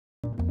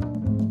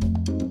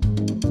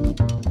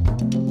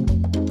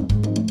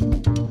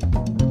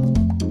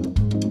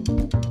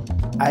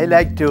I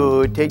like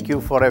to take you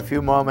for a few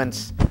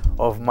moments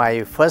of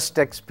my first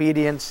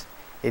experience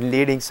in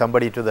leading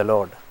somebody to the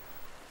Lord.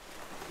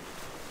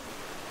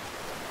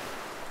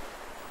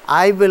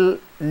 I will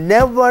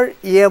never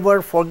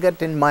ever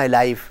forget in my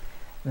life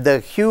the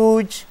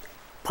huge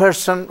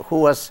person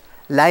who was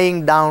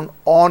lying down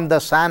on the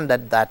sand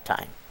at that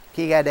time.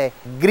 He had a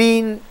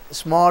green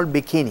small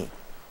bikini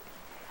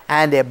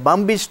and a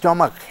bumpy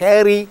stomach,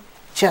 hairy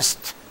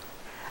chest,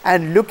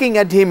 and looking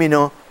at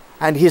him,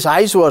 and his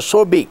eyes were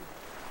so big,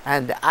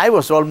 and I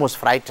was almost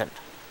frightened.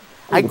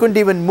 I couldn't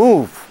even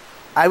move.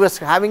 I was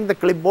having the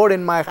clipboard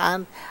in my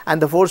hand and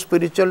the 4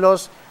 spiritual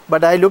laws,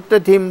 but I looked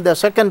at him the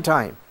second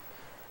time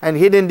and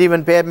he didn't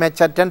even pay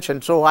much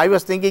attention. So I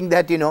was thinking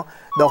that,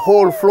 the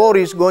whole floor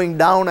is going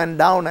down and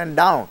down and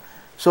down.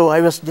 So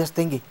I was just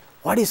thinking,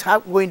 what is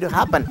going to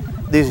happen?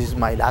 This is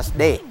my last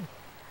day.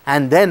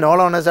 And then all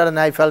of a sudden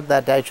I felt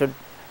that I should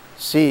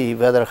see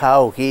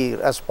how he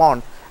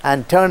responds,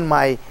 and turned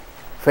my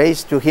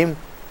face to him,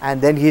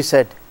 and then he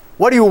said,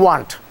 "What do you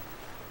want?"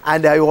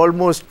 And I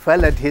almost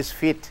fell at his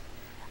feet,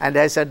 and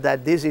I said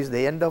that this is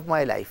the end of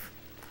my life.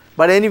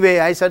 But anyway,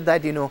 I said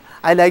that,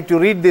 I like to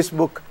read this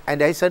book,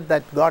 and I said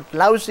that God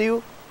loves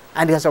you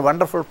and He has a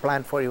wonderful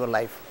plan for your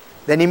life.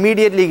 Then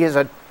immediately he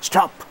said,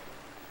 "Stop.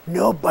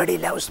 Nobody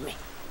loves me.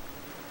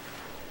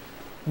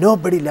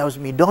 Nobody loves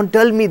me. Don't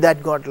tell me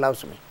that God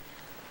loves me."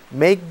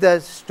 Make the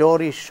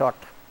story short.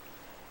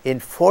 In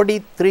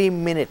 43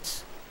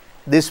 minutes,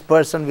 this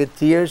person with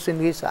tears in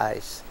his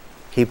eyes,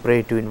 he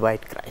prayed to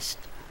invite Christ.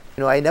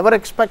 I never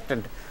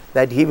expected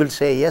that he will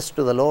say yes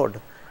to the Lord.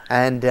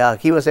 And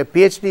he was a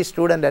PhD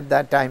student at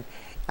that time,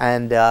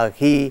 and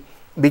he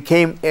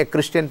became a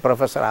Christian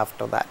professor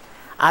after that.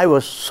 I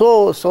was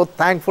so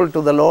thankful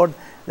to the Lord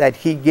that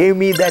He gave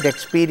me that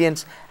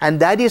experience, and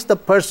that is the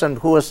person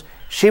who was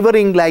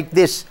shivering like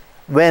this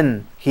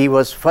when he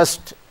was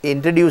first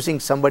introducing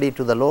somebody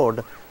to the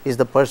Lord, is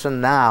the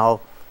person now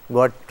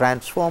God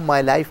transformed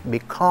my life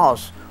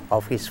because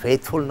of His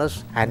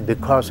faithfulness and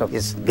because of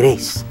His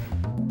grace.